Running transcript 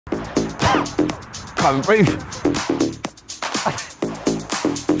Can't breathe.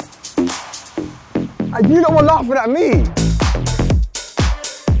 And you lot were laughing at me.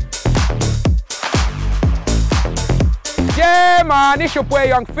 Yeah, man, it's your boy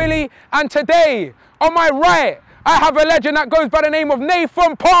Young Philly, and today, on my right, I have a legend that goes by the name of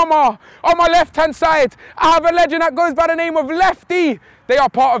Nathan Palmer. On my left-hand side, I have a legend that goes by the name of Lefty. They are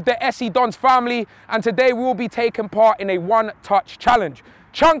part of the SE Dons family, and today we will be taking part in a one-touch challenge.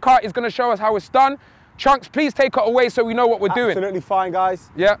 Chunkz is going to show us how it's done. Chunkz, please take it away so we know what we're doing. Absolutely fine,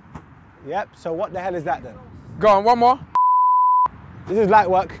 guys. Yeah. Yep, so what the hell is that then? Go on, one more. This is light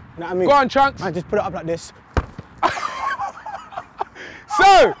work, you know what I mean? Go on, Chunkz. I just put it up like this.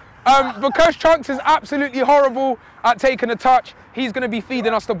 So, because Chunkz is absolutely horrible at taking a touch, he's going to be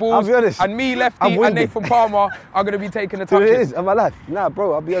feeding us the balls. I'll be honest. And me, Lefty, and Nathan Palmer are going to be taking the Dude, touches. it is, in my life. Nah,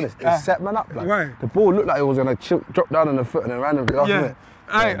 bro, I'll be honest. It set man up, like. Right. The ball looked like it was going to drop down on the foot and then randomly off it.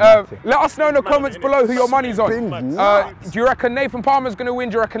 Hey, let us know in the comments below who your money's on. Do you reckon Nathan Palmer's going to win?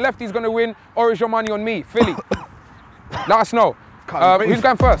 Do you reckon Lefty's going to win? Or is your money on me, Philly? Let us know. Who's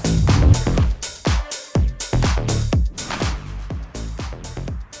going first?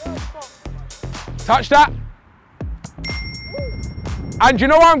 Touch that. And you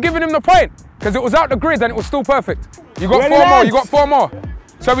know why I'm giving him the point? Because it was out the grid and it was still perfect. You got four more, you got 4 more.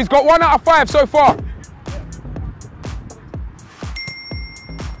 So he's got 1 out of 5 so far.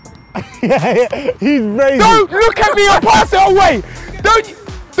 Yeah, he's crazy. Don't look at me and pass it away. Don't you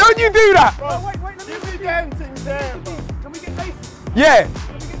do that. Bro, wait, let me get things there. Can we get laces? Yeah.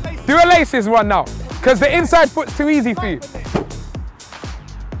 Do a laces one now. Because the inside foot's too easy for you.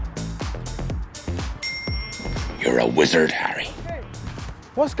 You're a wizard, Harry.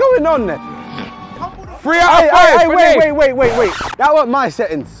 What's going on then? 3 out of 5. Hey, wait. That weren't my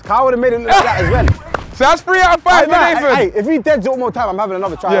settings. I would have made it look like that as well. So that's 3 out of 5 for Nathan. Hey, if he deads it one more time, I'm having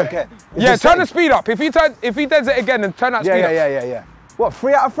another try. Yeah, I don't care. yeah, turn the speed up. If he deads it again, then turn that speed up. Yeah. What,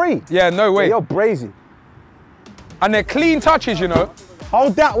 3 out of 3? Yeah, no way. Yeah, you're brazy. And they're clean touches, you know.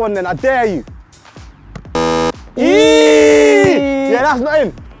 Hold that one then, I dare you. Yeah, that's not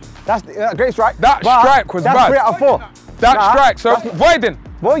in. That's great strike. That strike was bad. That's 3 out of 4. That strike, so voiding.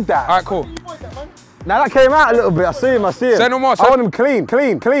 Void that. All right, cool. Now that came out a little bit. I see him. Say no more. I want him clean.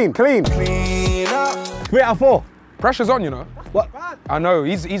 3 out of 4. Pressure's on, you know. What? I know,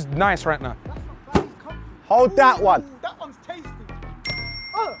 he's nice right now. Hold that one. That one's tasty.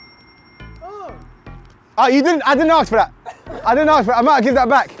 Oh, you didn't, I didn't ask for that. I might give that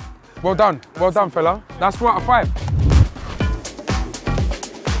back. Well done, fella. That's 4 out of 5.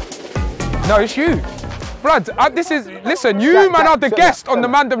 No, it's you. Blood, listen, you man are the guest on the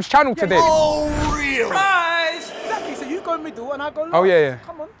Mandem's channel today. Oh, really? Nice. Exactly, so you go middle and I go left. Oh, yeah.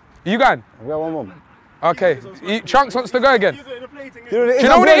 Come on. You going? I've got one more. Okay, Chunkz wants to go again. Do you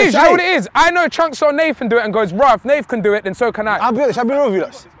know what it is? I know Chunkz saw Nathan do it and goes, bruh, if Nathan can do it, then so can I. I'll be honest, I'll be real with you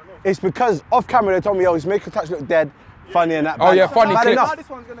lot. It's because off camera they told me, yo, he's making a touch look dead, funny and that. Oh yeah, funny clip.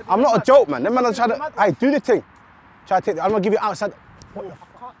 I'm not a joke, man. Them man are trying to, hey, do the thing. Try to take I'm gonna give you outside. What the fuck?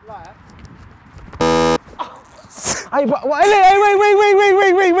 Hey, but wait.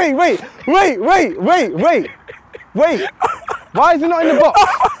 Why is he not in the box?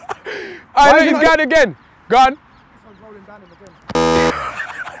 I know he's going again. Go on.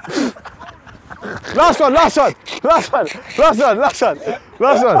 Last one. Alright,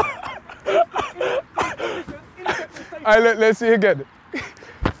 let's see again.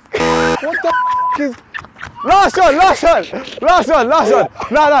 What the f is... Last one. Nah,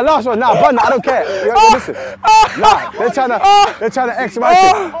 last one. Nah, bun that, I don't care. Listen. Nah, they're trying to X my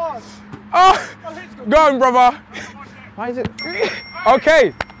thing. Go on, brother. Why is it?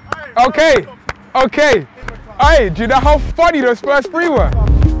 Okay. Hey, do you know how funny those first 3 were?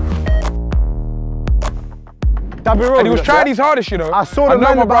 That'd be real. And he was trying his hardest, you know. I saw the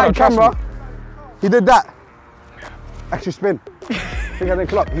man behind camera. He did that. Extra spin. Think I didn't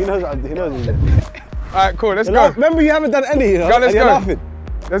clock. He knows what he did. Alright, cool, let's go. Remember, you haven't done any, you know? Let's you're go. laughing.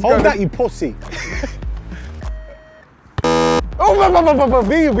 Let's Hold go. that, you pussy. Oh,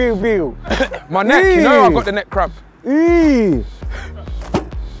 be. My neck, you know I've got the neck cramp.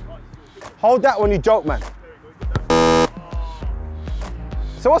 Hold that when you joke, man.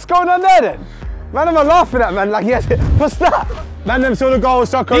 So what's going on there then? Man, I'm laughing at, man. Like, yes, what's that? Man, them sort of goals,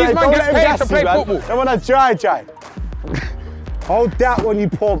 soccer. These man get paid to play football. They want to try. Hold that when you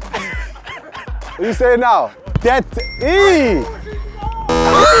pump. What are you saying now? Dead.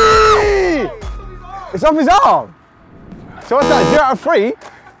 It's off his arm. So what's that? 0 out of 3?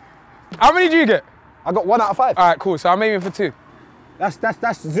 How many did you get? I got 1 out of 5. Alright, cool. So I'm aiming for 2.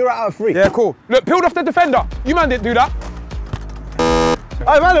 That's 0 out of 3. Yeah, cool. Look, peeled off the defender. You man didn't do that.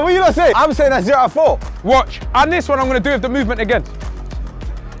 Hey, man, what are you not saying? I'm saying that's 0 out of 4. Watch. And this one I'm going to do with the movement again.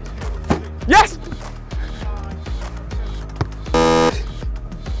 Yes!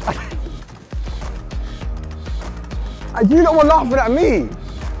 You lot were laughing at me.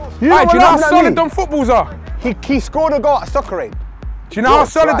 Do you know how solid them footballs are? He scored a goal at Soccer Aid. Do you know how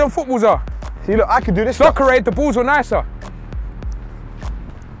solid them footballs are? See, look, I could do this. Soccer Aid, the balls were nicer.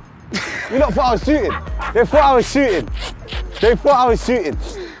 You lot thought I was shooting. They thought I was shooting. They thought I was shooting.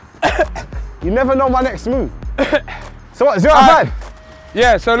 You never know my next move. So what, 0 out of 5?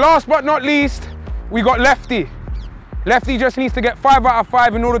 Yeah, so last but not least, we got Lefty. Lefty just needs to get 5 out of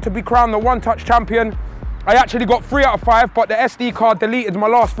 5 in order to be crowned the one-touch champion. I actually got 3 out of 5, but the SD card deleted my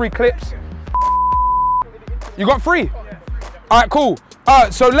last 3 clips. You got 3? All right, cool.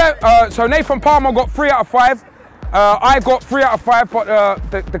 So Nathan Palmer got 3 out of 5. I got 3 out of 5, but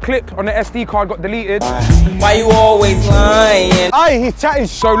the clip on the SD card got deleted. Why you always lying? Aye, he's chatting.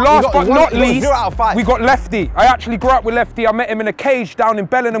 So last but not least, 0 out of 5. we got Lefty. I actually grew up with Lefty. I met him in a cage down in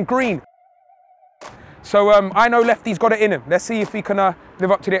Bellingham Green. So I know Lefty's got it in him. Let's see if he can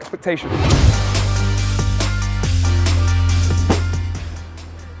live up to the expectations.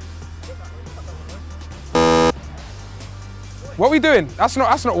 What are we doing? That's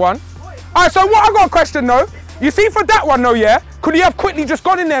not one. All right, so what, I got a question though. You see for that one though, yeah? Could he have quickly just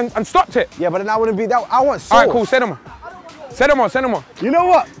gone in there and stopped it? Yeah, but then I wouldn't be that. I want sauce. All right, cool, send him on. Send him on, send him on. You know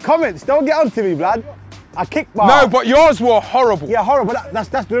what? Comments, don't get onto me, blood. I kicked my... No, but yours were horrible. Yeah, horrible, but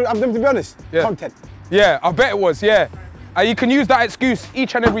that's I'm going to be honest. Yeah. Content. Yeah, I bet it was, yeah. You can use that excuse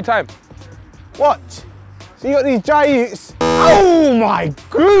each and every time. Watch. So you got these giants. Oh my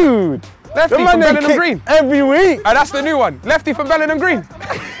god. Lefty from Bellingham Green. Every week. That's the new one. Lefty from Bellingham Green.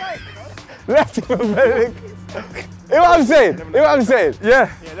 Lefty from Bellingham. You know what I'm saying? You know what I'm saying? Yeah.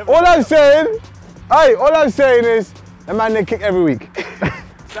 All I'm saying, hey, all I'm saying is, the man they kick every week.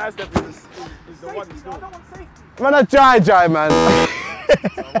 Sidestep is the one he's doing. Man, I try, man. Yeah,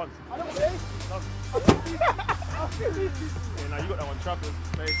 now you got that one trappers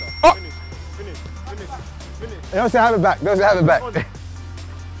later. Oh. Finish. Don't say have it back. Don't say have it back.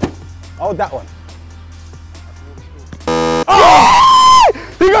 Hold that one. Oh!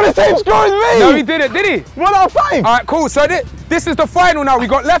 He got the same score as me! No, he didn't, did he? 1 out of 5. All right, cool. So this is the final now. We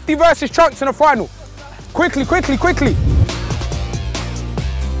got Lefty versus Chunkz in the final. Quickly. Do the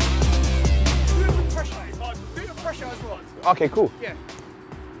pressure as well. Okay, cool. Yeah.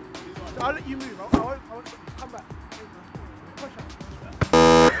 So I'll let you move. I won't come back.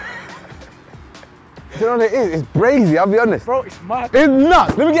 You know what it is? It's brazy, I'll be honest. Bro, it's mad. It's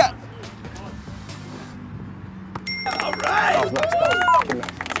nuts. Let me get... Alright!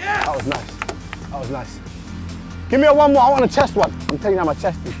 That was nice. That was nice. Give me a one more. I want a chest one. I'm telling you now, my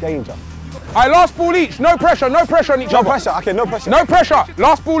chest is danger. All right, last ball each. No pressure on each other. No pressure. Okay, no pressure. No pressure.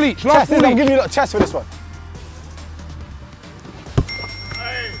 Last ball each. Last ball I'm each. giving you a chest for this one.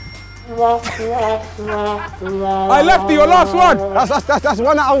 I Lefty, your last one. That's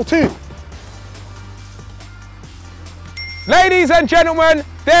 1 out of 2. Ladies and gentlemen,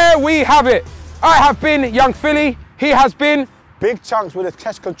 there we have it. I have been Young Philly. He has been Big Chunkz with a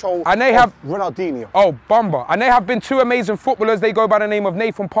chest control. And they have Ronaldinho. Oh, Bumba. And they have been 2 amazing footballers. They go by the name of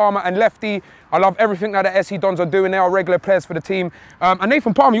Nathan Palmer and Lefty. I love everything that the SE Dons are doing. They are regular players for the team. And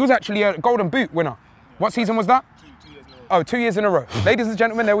Nathan Palmer, he was actually a Golden Boot winner. What season was that? 2 years in a row. Oh, 2 years in a row. Ladies and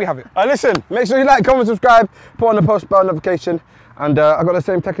gentlemen, there we have it. Listen, make sure you like, comment, subscribe, put on the post bell notification. And I got the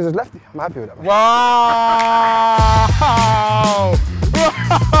same tech as Lefty. I'm happy with that. Wow!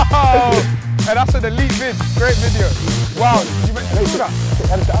 Wow! And that's an elite vid. Great video. Wow. Did you mean to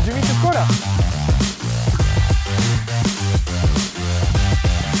score that?